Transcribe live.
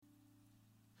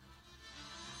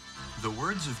The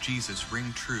words of Jesus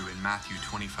ring true in Matthew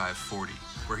 25:40,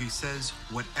 where he says,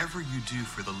 "Whatever you do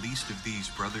for the least of these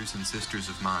brothers and sisters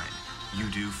of mine, you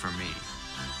do for me."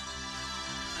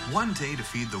 One Day to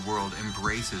Feed the World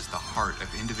embraces the heart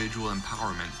of individual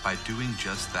empowerment by doing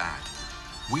just that.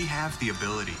 We have the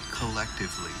ability,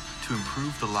 collectively, to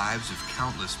improve the lives of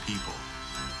countless people.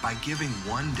 By giving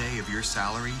 1 day of your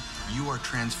salary, you are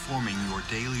transforming your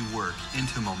daily work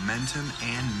into momentum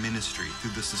and ministry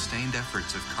through the sustained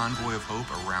efforts of Convoy of Hope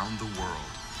around the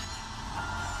world.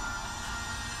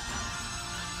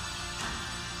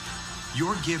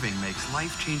 Your giving makes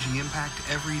life-changing impact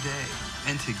every day,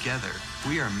 and together,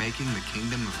 we are making the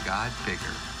kingdom of God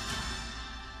bigger.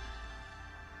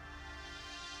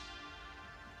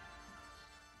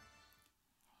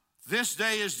 This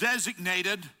day is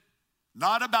designated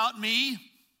not about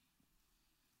me,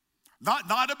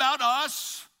 not about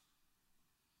us,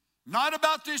 not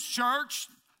about this church,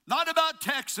 not about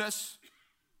Texas.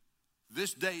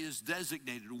 This day is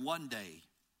designated one day.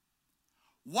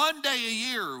 1 day a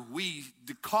year, we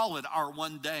call it our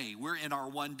 1 day. We're in our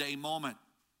 1 day moment.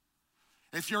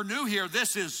 If you're new here,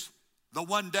 this is the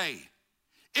 1 day.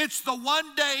 It's the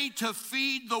 1 day to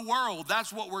feed the world.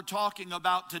 That's what we're talking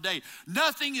about today.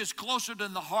 Nothing is closer to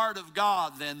the heart of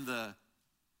God than the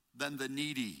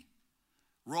needy.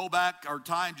 Roll back our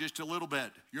time just a little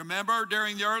bit. You remember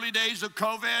during the early days of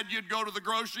COVID, you'd go to the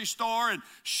grocery store and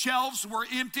shelves were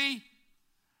empty?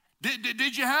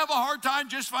 Did you have a hard time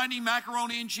just finding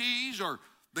macaroni and cheese or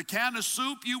the can of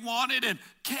soup you wanted? And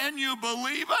can you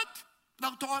believe it?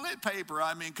 No toilet paper.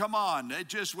 I mean, come on. It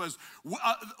just was,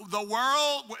 the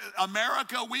world,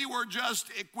 America, we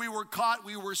were caught,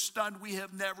 we were stunned. We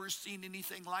have never seen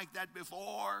anything like that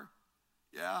before.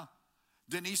 Yeah.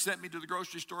 Denise sent me to the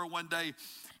grocery store one day,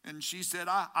 and she said,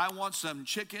 I want some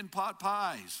chicken pot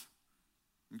pies.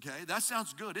 Okay, that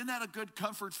sounds good. Isn't that a good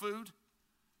comfort food?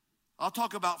 I'll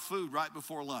talk about food right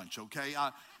before lunch, okay?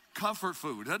 Comfort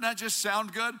food. Doesn't that just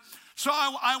sound good? So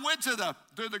I went to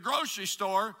the grocery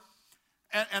store,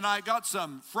 and I got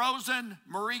some frozen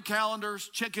Marie Callender's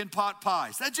chicken pot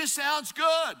pies. That just sounds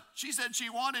good. She said she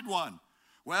wanted one.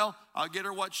 Well, I'll get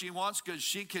her what she wants because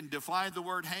she can define the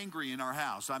word hangry in our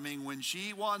house. I mean, when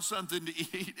she wants something to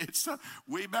eat,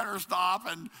 we better stop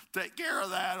and take care of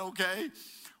that, okay?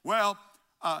 Well,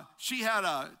 she had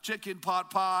a chicken pot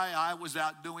pie. I was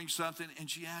out doing something, and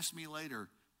she asked me later,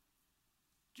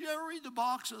 "Did you ever read the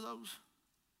box of those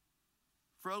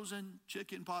frozen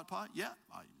chicken pot pie?" "Yeah,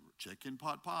 chicken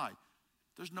pot pie.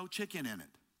 There's no chicken in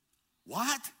it."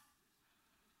 "What?"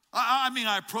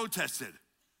 I protested.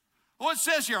 Well, it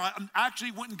says here, I actually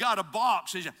went and got a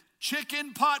box. It says,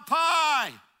 chicken pot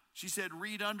pie. She said,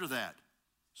 read under that.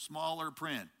 Smaller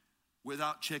print,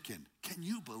 without chicken. Can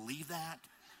you believe that?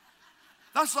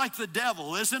 That's like the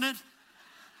devil, isn't it?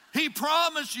 He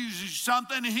promised you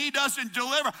something and he doesn't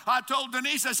deliver. I told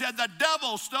Denise, I said, the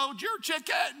devil stole your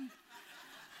chicken.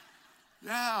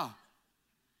 Yeah.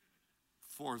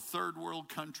 For third world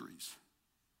countries.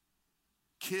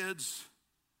 Kids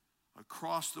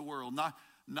across the world,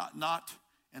 not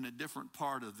in a different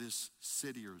part of this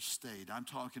city or state. I'm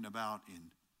talking about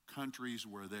in countries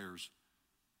where there's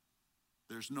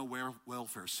no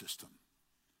welfare system.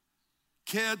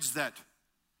 Kids that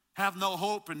have no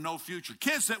hope and no future.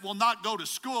 Kids that will not go to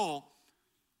school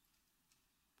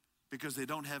because they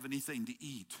don't have anything to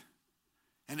eat.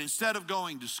 And instead of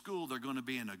going to school, they're going to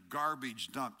be in a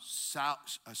garbage dump,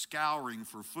 scouring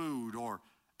for food, or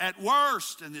at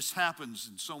worst, and this happens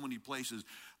in so many places,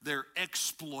 they're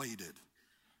exploited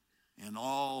in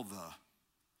all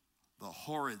the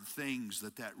horrid things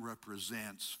that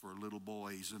represents for little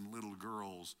boys and little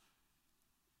girls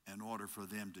in order for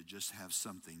them to just have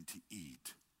something to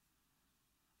eat.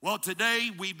 Well, today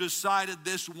we've decided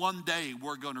this 1 day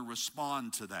we're going to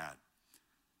respond to that.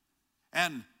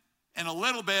 And in a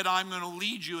little bit, I'm going to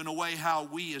lead you in a way how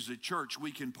we as a church,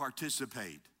 we can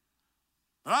participate.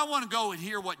 But I want to go and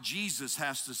hear what Jesus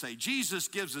has to say. Jesus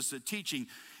gives us a teaching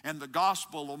in the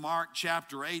Gospel of Mark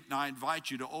chapter 8, and I invite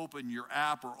you to open your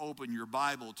app or open your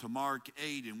Bible to Mark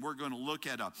 8, and we're going to look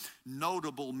at a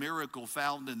notable miracle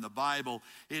found in the Bible.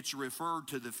 It's referred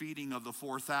to the feeding of the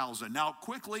 4,000. Now,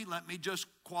 quickly, let me just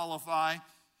qualify.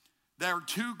 There are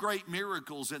two great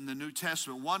miracles in the New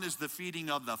Testament. One is the feeding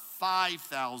of the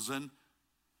 5,000.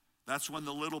 That's when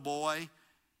the little boy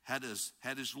had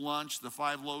his lunch, the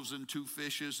 5 loaves and 2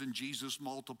 fishes, and Jesus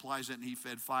multiplies it, and he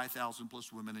fed 5,000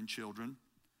 plus women and children.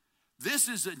 This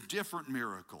is a different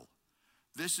miracle.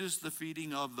 This is the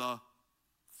feeding of the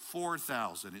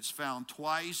 4,000. It's found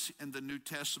twice in the New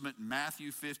Testament,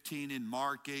 Matthew 15 and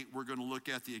Mark 8. We're going to look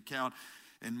at the account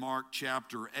in Mark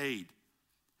chapter 8.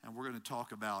 And we're going to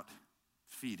talk about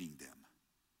feeding them.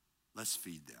 Let's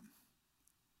feed them.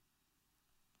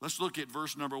 Let's look at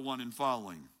verse number 1 and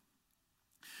following.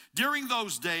 During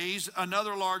those days,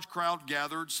 another large crowd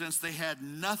gathered since they had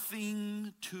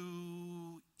nothing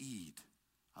to eat.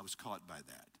 I was caught by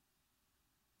that.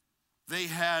 They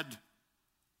had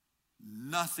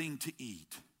nothing to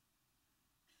eat.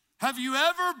 Have you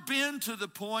ever been to the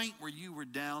point where you were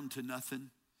down to nothing?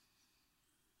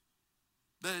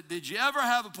 Did you ever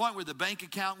have a point where the bank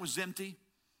account was empty?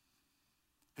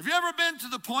 Have you ever been to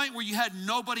the point where you had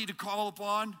nobody to call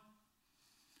upon?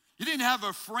 You didn't have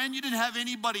a friend. You didn't have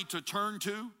anybody to turn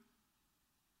to.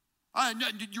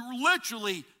 You're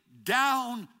literally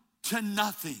down to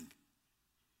nothing.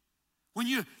 When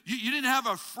you didn't have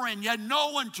a friend, you had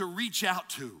no one to reach out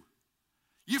to.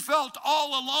 You felt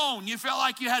all alone. You felt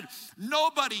like you had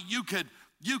nobody you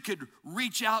could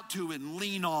reach out to and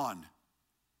lean on.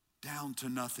 Down to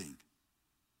nothing.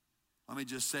 Let me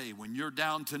just say, when you're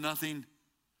down to nothing,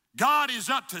 God is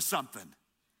up to something.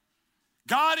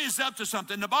 God is up to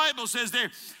something. The Bible says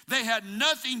they had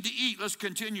nothing to eat. Let's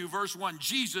continue. Verse 1.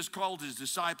 Jesus called his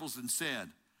disciples and said,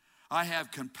 I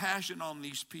have compassion on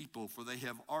these people, for they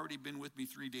have already been with me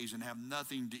 3 days and have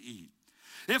nothing to eat.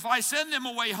 If I send them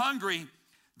away hungry,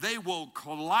 they will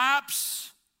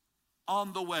collapse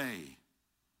on the way,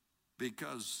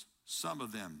 because some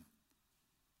of them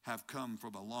have come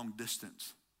from a long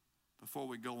distance. Before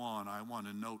we go on, I want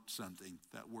to note something,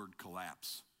 that word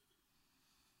collapse.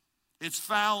 It's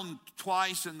found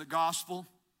twice in the gospel.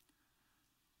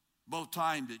 Both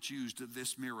times it's used of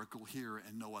this miracle here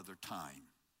and no other time.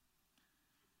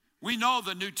 We know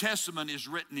the New Testament is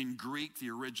written in Greek, the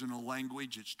original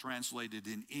language. It's translated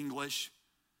in English.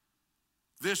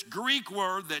 This Greek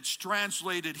word that's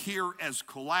translated here as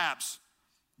collapse,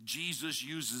 Jesus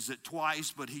uses it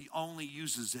twice, but he only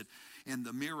uses it in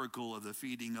the miracle of the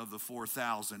feeding of the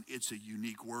 4,000. It's a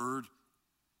unique word.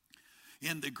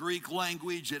 In the Greek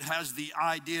language, it has the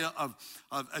idea of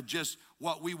just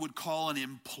what we would call an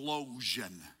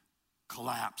implosion,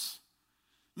 collapse.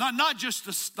 Not just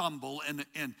a stumble, and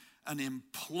an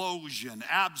implosion.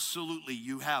 Absolutely,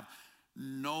 you have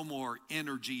no more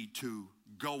energy to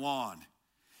go on.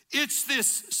 It's this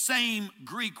same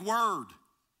Greek word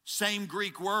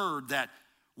that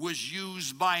was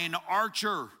used by an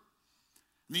archer.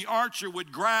 And the archer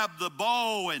would grab the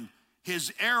bow and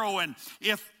his arrow, and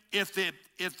if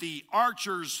the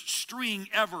archer's string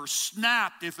ever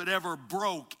snapped, if it ever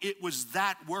broke, it was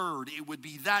that word. It would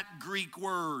be that Greek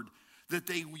word that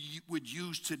they would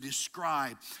use to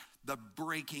describe the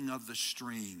breaking of the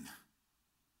string.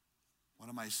 What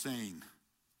am I saying?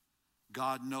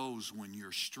 God knows when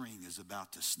your string is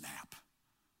about to snap.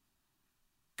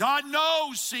 God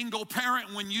knows, single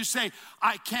parent, when you say,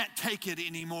 I can't take it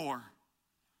anymore.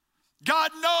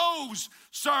 God knows,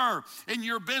 sir, in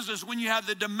your business when you have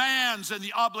the demands and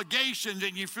the obligations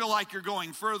and you feel like you're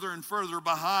going further and further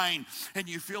behind and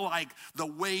you feel like the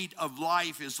weight of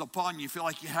life is upon you. You feel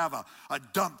like you have a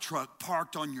dump truck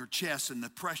parked on your chest and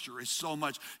the pressure is so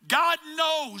much. God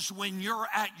knows when you're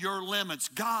at your limits.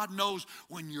 God knows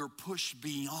when you're pushed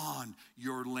beyond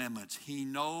your limits. He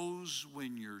knows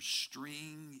when your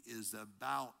string is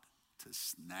about to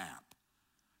snap.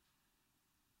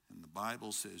 And the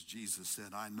Bible says, Jesus said,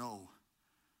 I know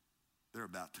they're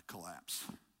about to collapse.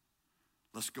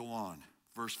 Let's go on.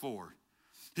 Verse 4.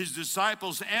 His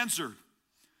disciples answered,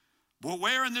 well,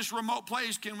 where in this remote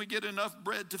place can we get enough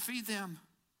bread to feed them?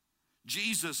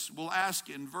 Jesus will ask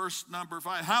in verse number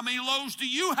 5, how many loaves do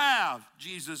you have?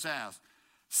 Jesus asked.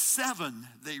 7,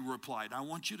 they replied. I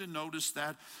want you to notice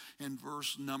that in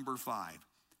verse number 5.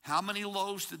 How many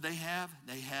loaves did they have?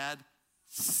 They had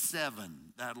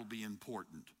 7. That'll be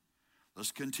important.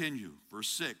 Let's continue. Verse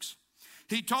 6.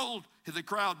 He told the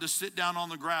crowd to sit down on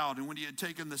the ground, and when he had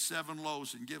taken the 7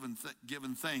 loaves and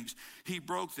given thanks, he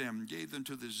broke them and gave them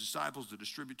to the disciples to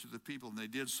distribute to the people, and they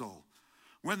did so.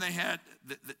 When they had,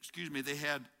 they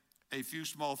had a few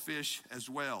small fish as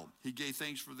well. He gave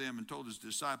thanks for them and told his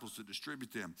disciples to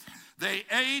distribute them. They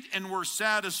ate and were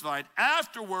satisfied.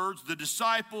 Afterwards, the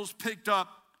disciples picked up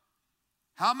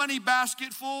how many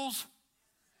basketfuls?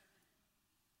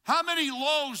 How many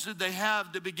loaves did they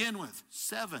have to begin with?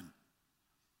 7.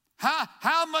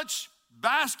 How much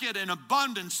basket and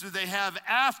abundance did they have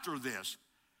after this?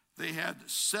 They had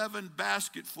 7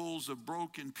 basketfuls of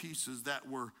broken pieces that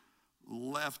were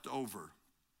left over.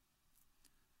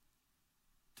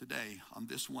 Today, on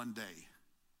this one day,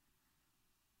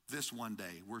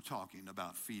 we're talking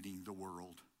about feeding the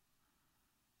world.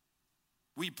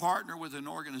 We partner with an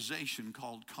organization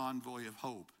called Convoy of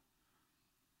Hope.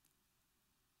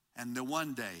 And the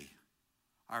one day,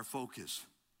 our focus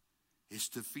is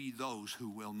to feed those who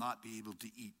will not be able to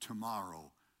eat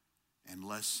tomorrow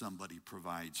unless somebody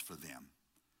provides for them.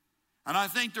 And I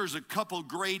think there's a couple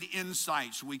great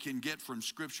insights we can get from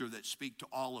Scripture that speak to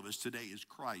all of us today as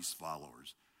Christ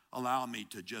followers. Allow me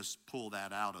to just pull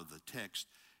that out of the text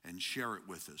and share it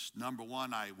with us. Number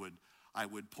one, I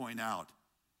would point out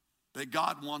that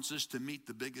God wants us to meet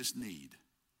the biggest need.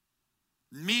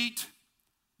 Meet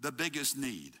the biggest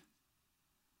need.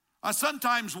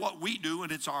 Sometimes what we do,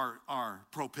 and it's our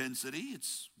propensity,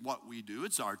 it's what we do,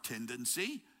 it's our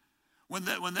tendency.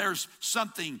 When there's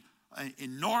something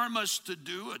enormous to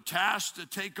do, a task to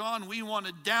take on, we want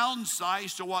to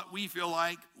downsize to what we feel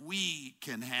like we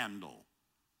can handle.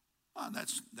 Well,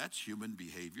 that's human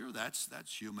behavior. That's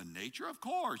human nature, of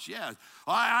course, yeah.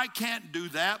 I can't do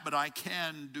that, but I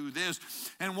can do this.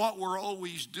 And what we're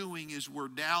always doing is we're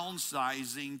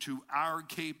downsizing to our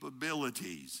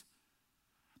capabilities.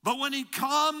 But when it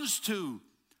comes to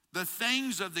the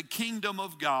things of the kingdom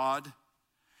of God,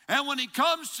 and when it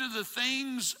comes to the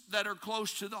things that are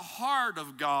close to the heart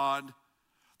of God,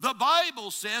 the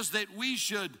Bible says that we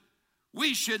should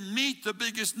meet the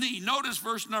biggest need. Notice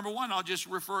verse number 1, I'll just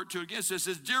refer it to again. It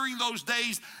says, during those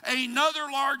days,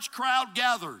 another large crowd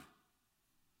gathered.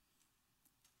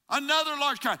 Another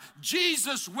large crowd.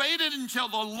 Jesus waited until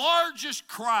the largest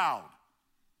crowd.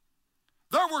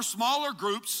 There were smaller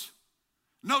groups.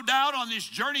 No doubt on this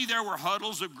journey there were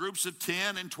huddles of groups of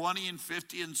 10 and 20 and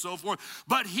 50 and so forth.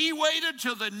 But he waited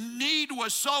till the need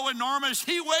was so enormous.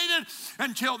 He waited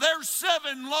until their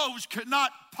 7 loaves could not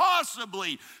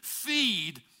possibly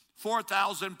feed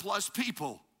 4,000 plus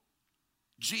people.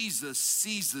 Jesus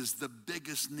seizes the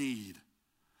biggest need.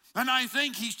 And I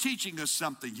think he's teaching us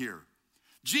something here.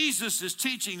 Jesus is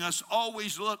teaching us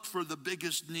always look for the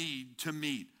biggest need to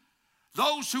meet.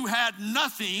 Those who had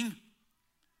nothing,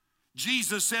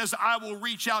 Jesus says, I will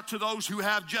reach out to those who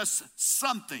have just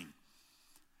something.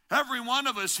 Every one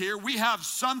of us here, we have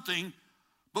something,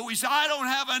 but we say, I don't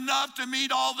have enough to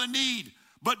meet all the need.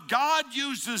 But God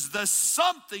uses the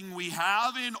something we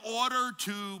have in order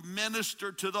to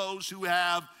minister to those who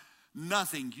have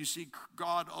nothing. You see,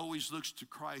 God always looks to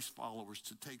Christ followers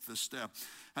to take the step.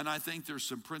 And I think there's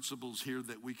some principles here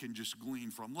that we can just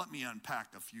glean from. Let me unpack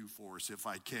a few for us if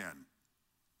I can.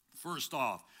 First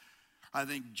off, I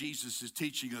think Jesus is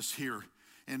teaching us here,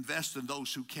 invest in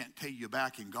those who can't pay you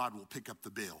back and God will pick up the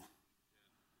bill.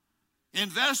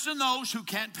 Invest in those who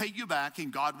can't pay you back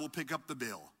and God will pick up the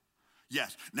bill.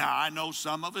 Yes. Now, I know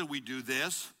some of it, we do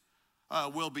this.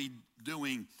 We'll be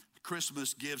doing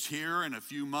Christmas gifts here in a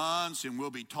few months, and we'll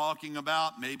be talking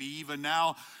about, maybe even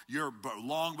now, you're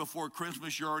long before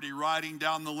Christmas, you're already writing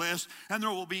down the list, and there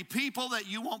will be people that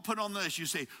you won't put on the list. You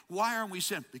say, why aren't we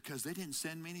sent? Because they didn't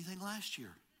send me anything last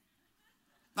year.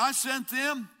 I sent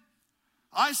them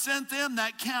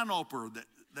that can opener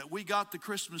that we got the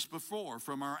Christmas before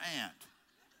from our aunt.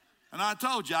 And I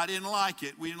told you I didn't like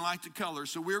it. We didn't like the color,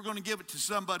 so we were going to give it to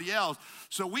somebody else.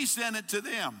 So we sent it to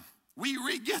them. We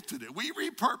re-gifted it. We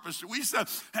repurposed it.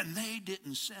 And they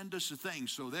didn't send us a thing,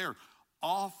 so they're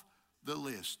off the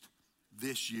list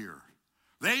this year.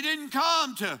 They didn't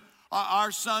come to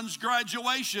our son's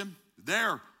graduation.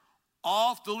 They're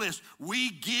off the list.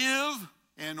 We give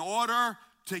in order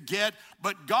to get,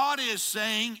 but God is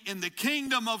saying in the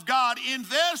kingdom of God,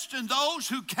 invest in those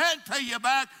who can't pay you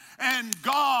back and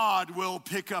God will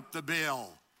pick up the bill.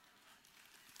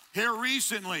 Here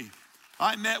recently,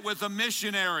 I met with a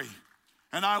missionary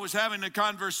and I was having a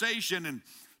conversation, and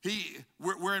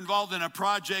we're involved in a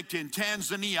project in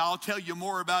Tanzania. I'll tell you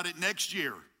more about it next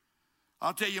year.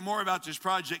 I'll tell you more about this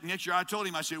project next year. I told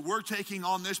him, I said, we're taking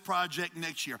on this project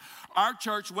next year. Our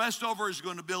church, Westover, is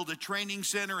going to build a training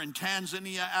center in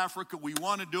Tanzania, Africa. We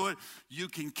want to do it. You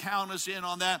can count us in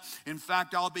on that. In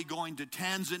fact, I'll be going to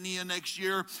Tanzania next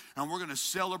year, and we're going to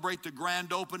celebrate the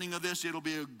grand opening of this. It'll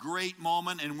be a great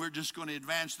moment, and we're just going to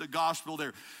advance the gospel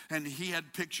there. And he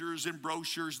had pictures and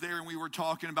brochures there, and we were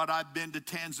talking about, I've been to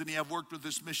Tanzania. I've worked with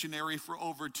this missionary for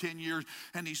over 10 years,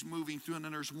 and he's moving through, and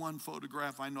then there's one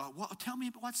photograph I know. Well, tell me,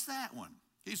 what's that one?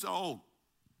 He said,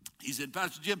 he said,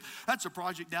 Pastor Jim, that's a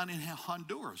project down in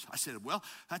Honduras. I said, well,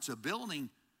 that's a building,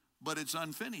 but it's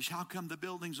unfinished. How come the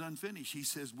building's unfinished? He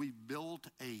says, we built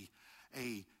a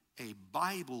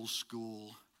Bible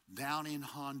school down in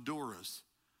Honduras,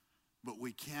 but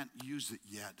we can't use it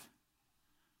yet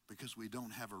because we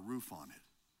don't have a roof on it.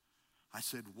 I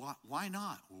said, why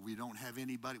not? Well, we don't have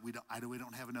anybody. We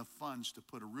don't have enough funds to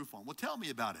put a roof on. Well, tell me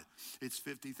about it. It's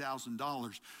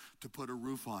 $50,000 to put a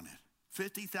roof on it.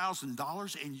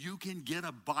 $50,000 and you can get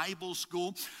a Bible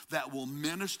school that will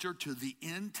minister to the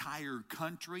entire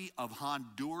country of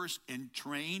Honduras and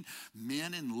train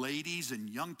men and ladies and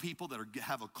young people that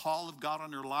have a call of God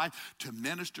on their life to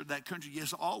minister to that country.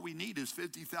 Yes, all we need is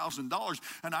 $50,000.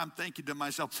 And I'm thinking to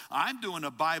myself, I'm doing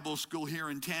a Bible school here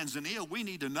in Tanzania. We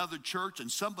need another church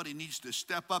and somebody needs to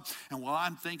step up. And while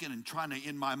I'm thinking and trying to,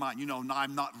 in my mind,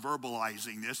 I'm not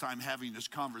verbalizing this. I'm having this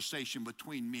conversation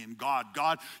between me and God.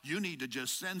 God, you need to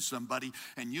just send somebody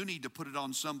and you need to put it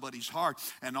on somebody's heart.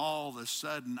 And all of a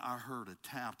sudden I heard a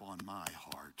tap on my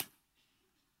heart.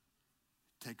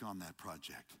 Take on that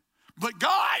project. But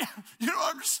God, you don't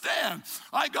understand.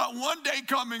 I got one day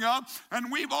coming up and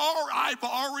I've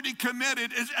already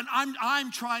committed. And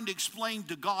I'm trying to explain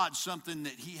to God something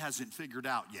that he hasn't figured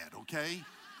out yet, okay?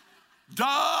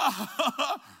 Duh!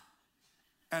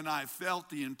 And I felt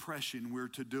the impression we're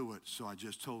to do it. So I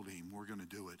just told him we're going to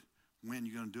do it. When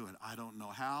you're going to do it, I don't know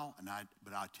how,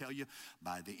 but I tell you,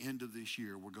 by the end of this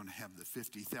year, we're going to have the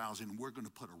 50,000. We're going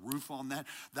to put a roof on that.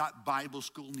 That Bible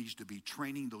school needs to be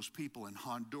training those people in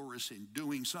Honduras in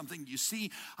doing something. You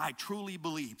see, I truly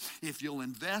believe if you'll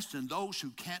invest in those who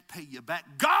can't pay you back,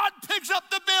 God picks up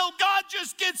the bill. God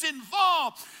just gets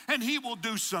involved, and he will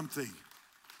do something.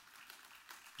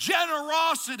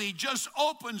 Generosity just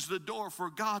opens the door for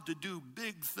God to do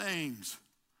big things.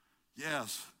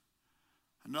 Yes.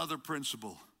 Another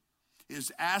principle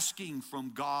is asking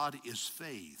from God is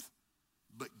faith,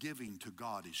 but giving to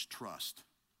God is trust.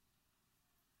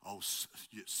 Oh,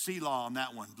 Selah on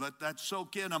that one. Let that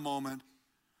soak in a moment.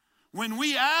 When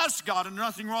we ask God, and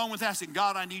nothing wrong with asking,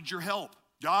 God, I need your help.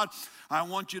 God, I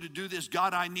want you to do this.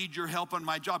 God, I need your help on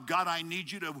my job. God, I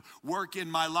need you to work in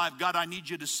my life. God, I need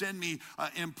you to send me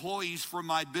employees for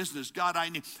my business. God, I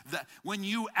need that. When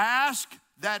you ask,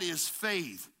 that is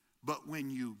faith. But when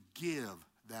you give,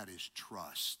 that is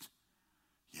trust.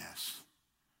 Yes,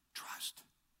 trust.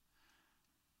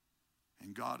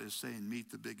 And God is saying,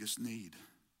 meet the biggest need.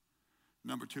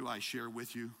 Number two, I share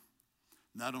with you,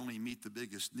 not only meet the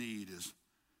biggest need is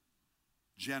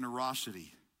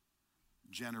generosity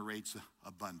generates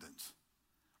abundance.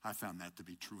 I found that to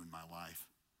be true in my life.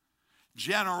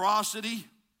 Generosity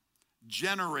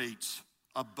generates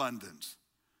abundance.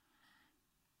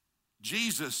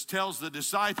 Jesus tells the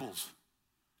disciples,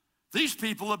 these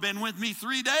people have been with me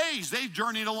 3 days. They've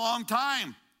journeyed a long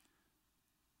time.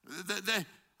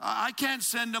 I can't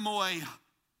send them away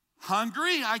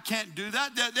hungry. I can't do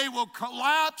that. They will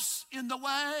collapse in the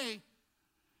way.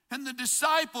 And the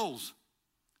disciples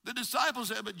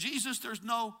said, but Jesus, there's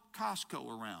no Costco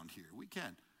around here.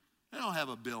 They don't have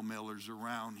a Bill Miller's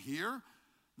around here.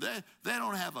 They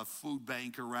don't have a food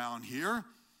bank around here.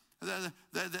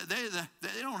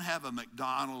 They don't have a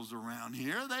McDonald's around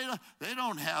here. They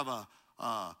don't have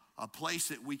a place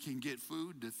that we can get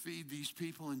food to feed these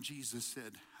people. And Jesus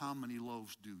said, how many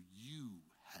loaves do you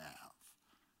have?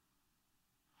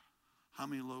 How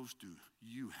many loaves do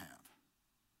you have?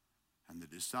 And the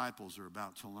disciples are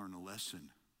about to learn a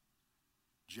lesson.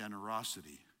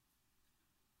 Generosity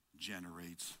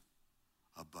generates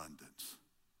abundance.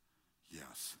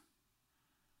 Yes.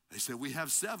 They said, we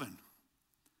have 7.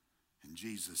 And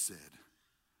Jesus said,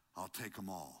 I'll take them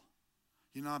all.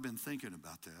 I've been thinking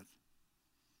about that.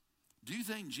 Do you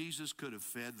think Jesus could have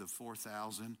fed the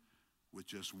 4,000 with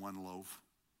just 1 loaf?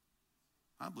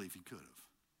 I believe he could have.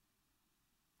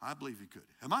 I believe he could.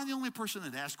 Am I the only person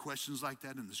that asks questions like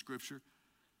that in the scripture?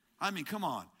 I mean, come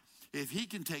on. If he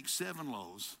can take 7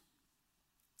 loaves,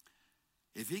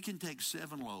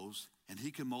 and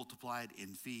he can multiply it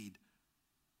and feed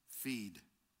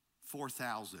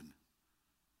 4,000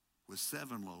 with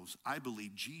 7 loaves, I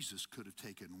believe Jesus could have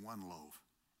taken 1 loaf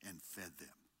and fed them.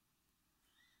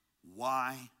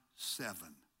 Why 7?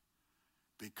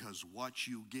 Because what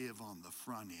you give on the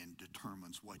front end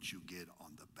determines what you get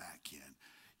on the back end.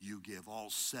 You give all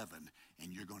 7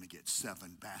 and you're going to get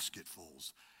 7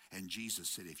 basketfuls. And Jesus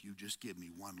said, if you just give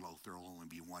me 1 loaf, there will only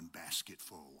be 1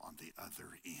 basketful on the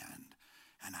other end.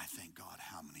 And I thank God,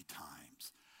 how many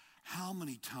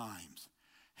times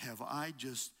have I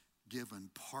just given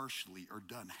partially or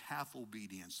done half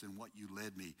obedience in what you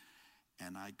led me,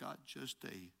 and I got just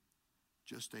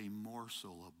a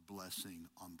morsel of blessing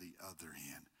on the other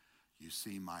end. You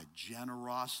see, my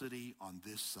generosity on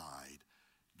this side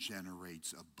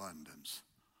generates abundance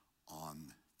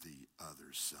on the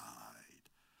other side.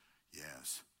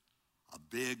 Yes, a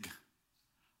big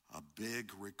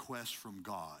request from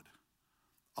God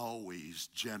always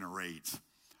generates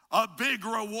a big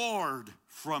reward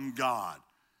from God.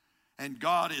 And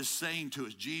God is saying to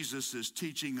us, Jesus is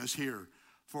teaching us here,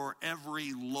 For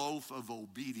every loaf of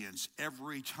obedience,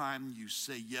 every time you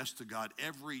say yes to God,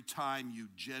 every time you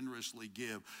generously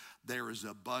give, there is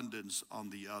abundance on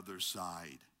the other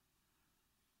side.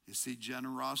 You see,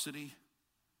 generosity,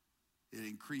 it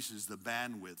increases the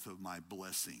bandwidth of my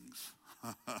blessings.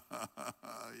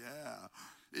 Yeah,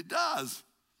 it does.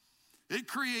 It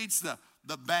creates the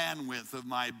bandwidth of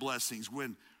my blessings.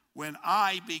 When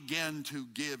I begin to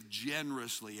give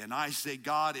generously and I say,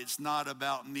 God, it's not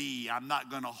about me. I'm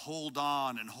not going to hold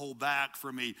on and hold back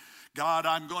for me. God,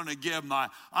 I'm going to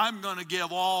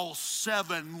give all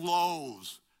 7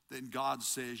 loaves. Then God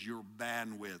says your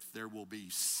bandwidth, there will be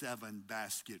 7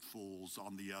 basketfuls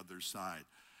on the other side.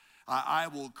 I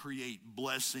will create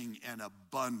blessing and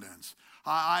abundance.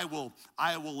 I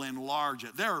will enlarge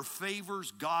it. There are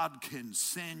favors God can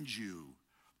send you.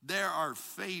 There are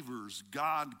favors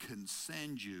God can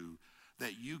send you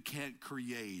that you can't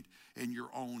create in your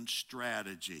own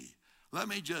strategy. Let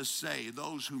me just say,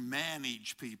 those who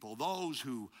manage people, those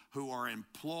who are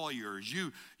employers,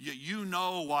 you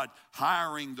know what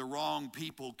hiring the wrong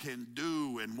people can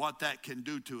do and what that can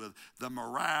do to the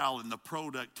morale and the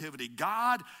productivity.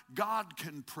 God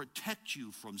can protect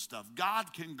you from stuff.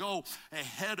 God can go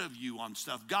ahead of you on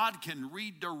stuff. God can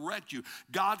redirect you.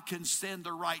 God can send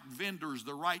the right vendors,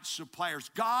 the right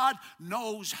suppliers. God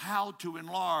knows how to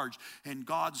enlarge. And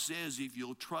God says, if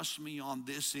you'll trust me on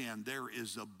this end, there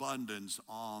is abundance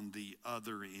on the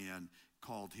other end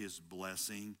called his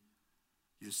blessing.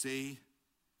 You see,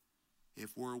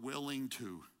 if we're willing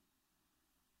to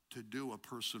do a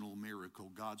personal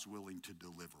miracle, God's willing to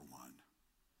deliver one.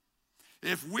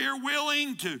 If we're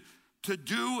willing to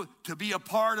be a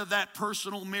part of that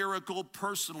personal miracle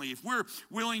personally, if we're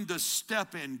willing to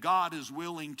step in, God is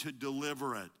willing to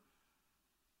deliver it.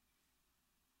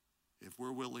 If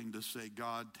we're willing to say,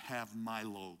 God, have my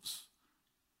loaves.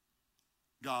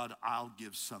 God, I'll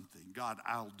give something. God,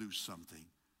 I'll do something.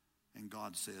 And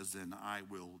God says, then I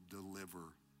will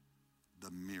deliver the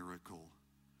miracle.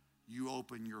 You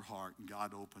open your heart and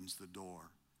God opens the door.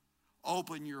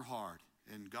 Open your heart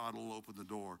and God will open the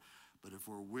door. But if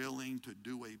we're willing to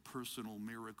do a personal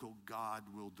miracle, God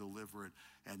will deliver it.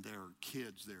 And there are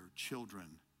kids, there are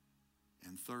children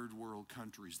in third world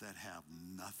countries that have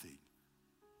nothing.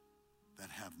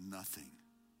 That have nothing.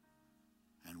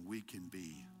 And we can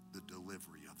be the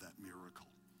delivery of that miracle.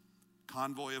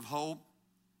 Convoy of Hope.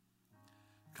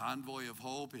 Convoy of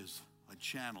Hope is a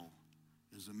channel,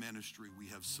 is a ministry we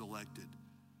have selected.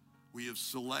 We have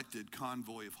selected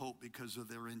Convoy of Hope because of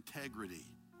their integrity.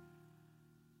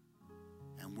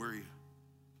 And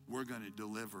we're going to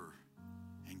deliver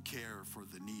and care for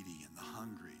the needy and the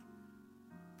hungry.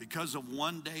 Because of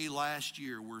one day last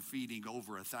year, we're feeding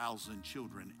over 1,000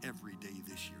 children every day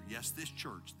this year. Yes, this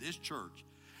church,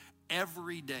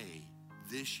 every day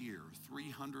this year,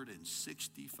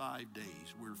 365 days,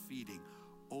 we're feeding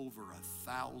over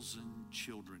 1,000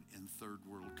 children in third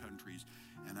world countries.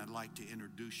 And I'd like to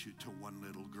introduce you to one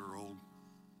little girl.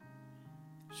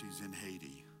 She's in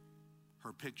Haiti.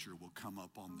 Her picture will come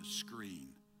up on the screen.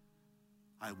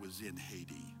 I was in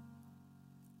Haiti.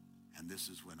 And this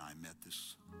is when I met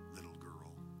this little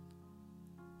girl.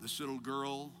 This little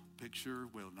girl picture,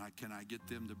 can I get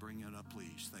them to bring it up,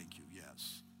 please? Thank you,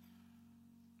 yes.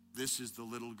 This is the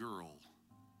little girl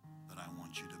that I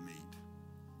want you to meet.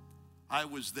 I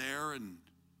was there and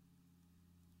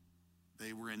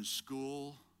they were in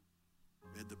school.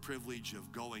 We had the privilege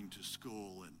of going to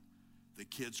school and the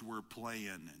kids were playing.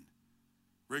 And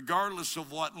regardless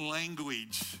of what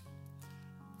language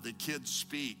the kids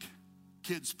speak,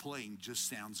 kids playing just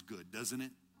sounds good, doesn't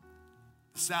it?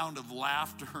 The sound of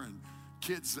laughter and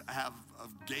kids have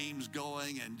of games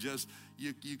going and just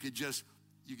you could just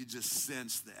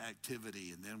sense the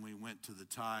activity. And then we went to the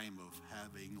time of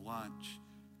having lunch.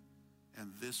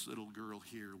 And this little girl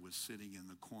here was sitting in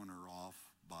the corner off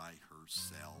by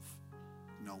herself.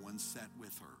 No one sat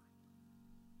with her.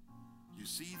 You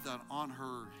see that on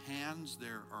her hands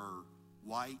there are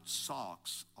white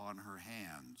socks on her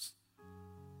hands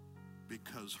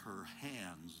because her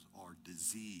hands are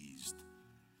diseased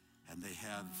and they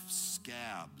have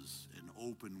scabs and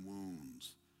open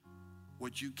wounds.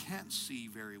 What you can't see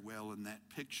very well in that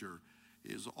picture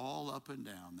is all up and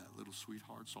down that little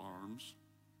sweetheart's arms.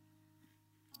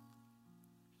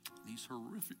 These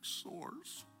horrific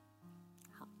sores,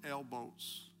 her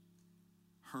elbows,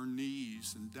 her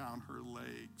knees, and down her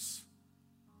legs.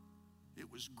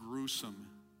 It was gruesome.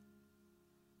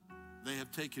 They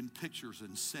have taken pictures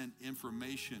and sent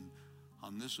information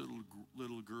on this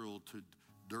little girl to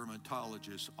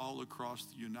dermatologists all across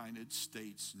the United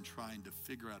States and trying to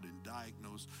figure out and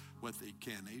diagnose what they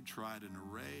can. They tried an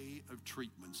array of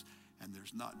treatments And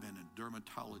there's not been a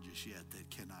dermatologist yet that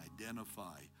can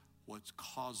identify what's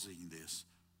causing this.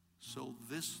 So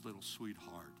this little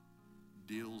sweetheart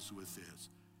deals with this.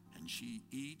 And she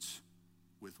eats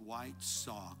with white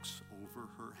socks over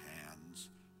her hands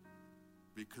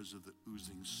because of the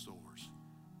oozing sores.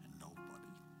 And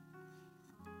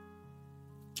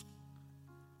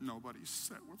nobody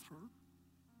sat with her.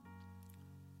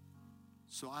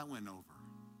 So I went over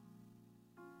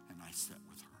and I sat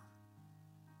with her.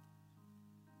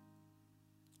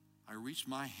 I reached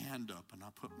my hand up and I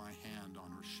put my hand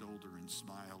on her shoulder and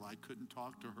smiled. I couldn't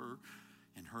talk to her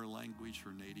in her language,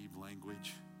 her native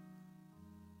language,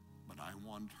 but I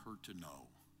wanted her to know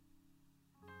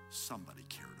somebody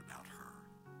cared about her.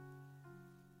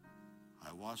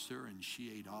 I watched her and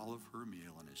she ate all of her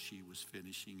meal, and as she was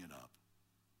finishing it up,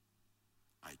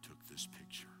 I took this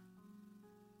picture.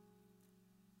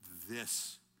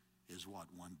 This is what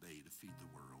One Day to Feed the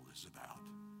World is about.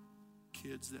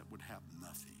 Kids that would have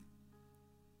nothing.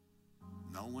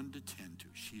 No one to tend to.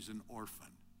 She's an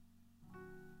orphan.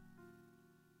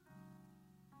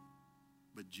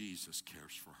 But Jesus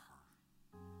cares for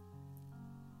her.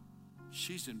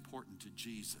 She's important to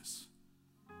Jesus.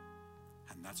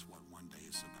 And that's what One Day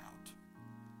is about.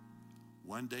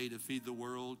 One Day to Feed the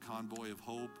World, Convoy of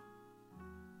Hope,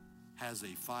 has a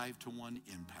 5-to-1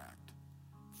 impact.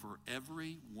 For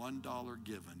every $1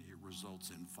 given, it results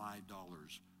in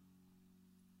 $5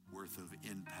 worth of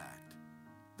impact.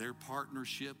 Their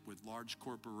partnership with large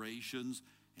corporations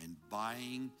and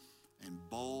buying and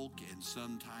bulk and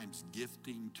sometimes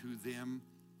gifting to them,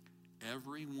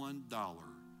 every $1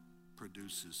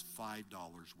 produces $5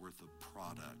 worth of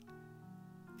product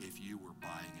if you were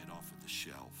buying it off of the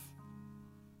shelf.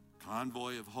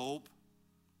 Convoy of Hope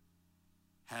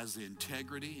has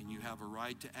integrity, and you have a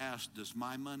right to ask, does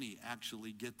my money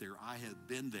actually get there? I have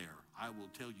been there. I will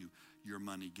tell you, your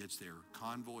money gets there.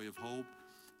 Convoy of Hope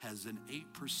has an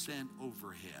 8%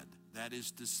 overhead. That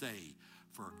is to say,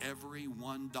 for every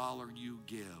 $1 you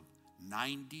give,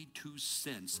 92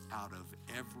 cents out of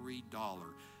every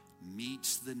dollar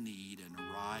meets the need and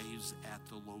arrives at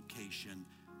the location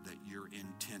that you're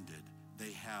intended.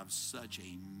 They have such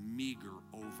a meager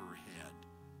overhead.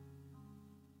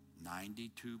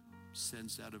 92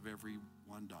 cents out of every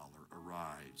 $1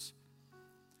 arrives.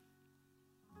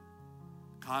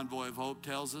 Convoy of Hope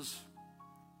tells us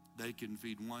they can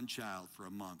feed one child for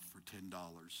a month for $10.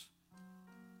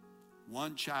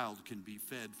 One child can be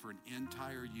fed for an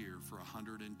entire year for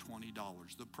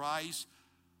 $120. The price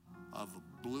of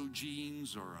blue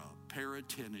jeans or a pair of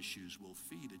tennis shoes will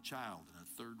feed a child in a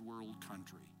third world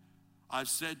country. I've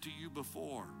said to you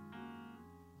before,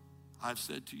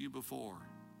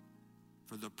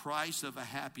 for the price of a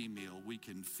Happy Meal, we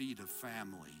can feed a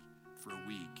family for a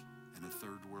week in a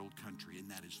third world country.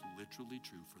 And that is literally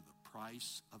true. For the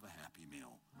price of a Happy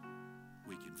Meal,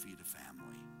 we can feed a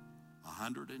family.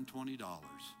 $120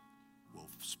 will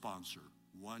sponsor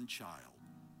one child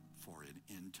for an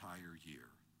entire year.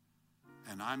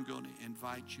 And I'm going to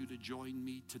invite you to join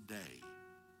me today,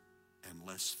 and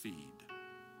let's feed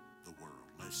the world.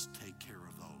 Let's take care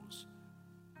of those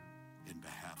in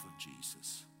behalf of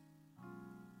Jesus.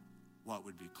 What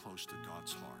would be close to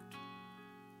God's heart?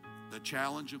 The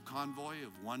challenge of Convoy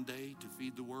of One Day to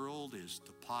Feed the World is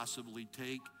to possibly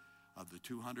take, of the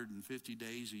 250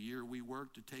 days a year we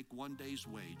work, to take 1 day's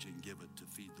wage and give it to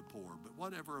feed the poor. But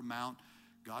whatever amount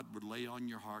God would lay on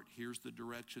your heart, here's the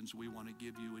directions we want to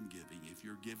give you in giving. If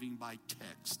you're giving by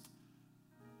text,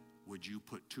 would you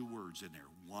put 2 words in there?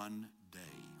 1 day.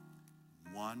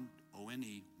 One,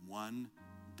 O-N-E, 1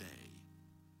 day.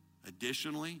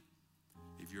 Additionally,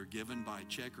 if you're given by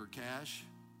check or cash,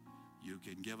 you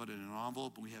can give it in an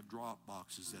envelope. We have drop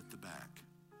boxes at the back.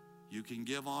 You can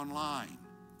give online.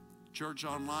 Church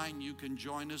Online, you can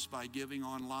join us by giving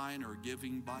online or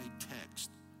giving by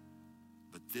text.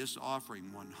 But this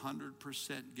offering,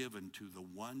 100% given to the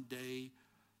One Day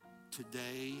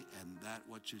today and that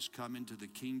which is coming to the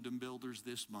Kingdom Builders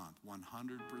this month,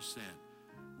 100%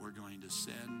 we're going to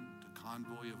send to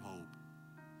Convoy of Hope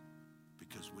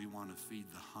because we want to feed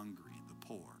the hungry, the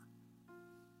poor.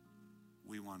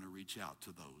 We want to reach out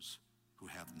to those who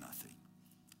have nothing.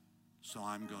 So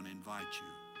I'm going to invite you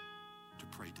to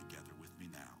pray together with me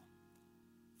now.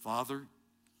 Father,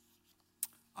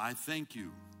 I thank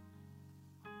you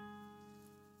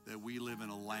that we live in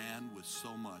a land with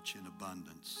so much in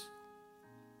abundance.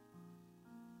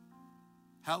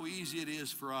 How easy it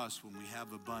is for us when we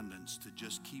have abundance to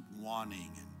just keep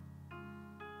wanting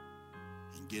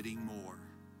and getting more.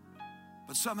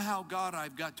 But somehow, God,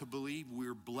 I've got to believe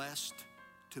we're blessed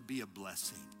to be a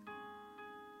blessing.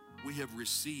 We have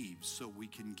received so we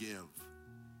can give.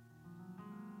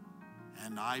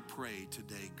 And I pray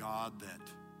today, God, that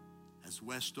as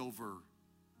Westover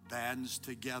bands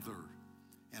together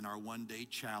in our one-day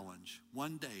challenge,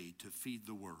 one day to feed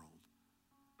the world,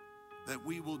 that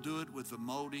we will do it with a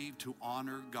motive to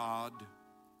honor God.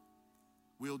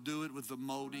 We'll do it with a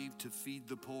motive to feed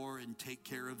the poor and take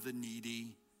care of the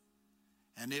needy.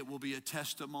 And it will be a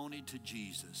testimony to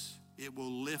Jesus. It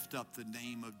will lift up the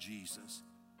name of Jesus.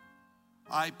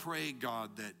 I pray,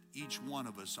 God, that each one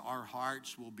of us, our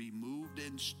hearts will be moved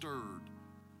and stirred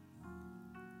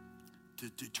to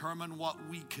determine what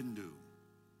we can do.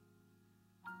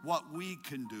 What we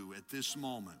can do at this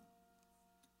moment.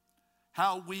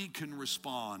 How we can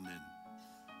respond. And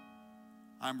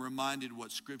I'm reminded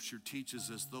what Scripture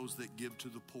teaches us, those that give to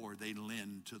the poor, they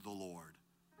lend to the Lord.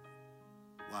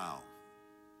 Wow.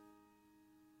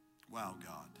 Wow,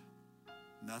 God.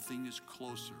 Nothing is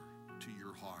closer to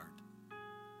your heart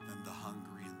than the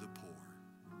hungry and the poor.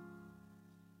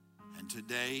 And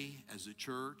today, as a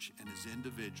church and as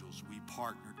individuals, we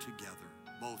partner together,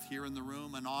 both here in the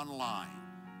room and online,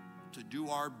 to do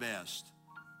our best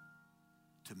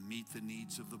to meet the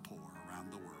needs of the poor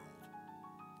around the world.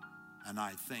 And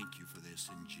I thank you for this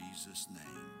in Jesus'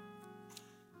 name.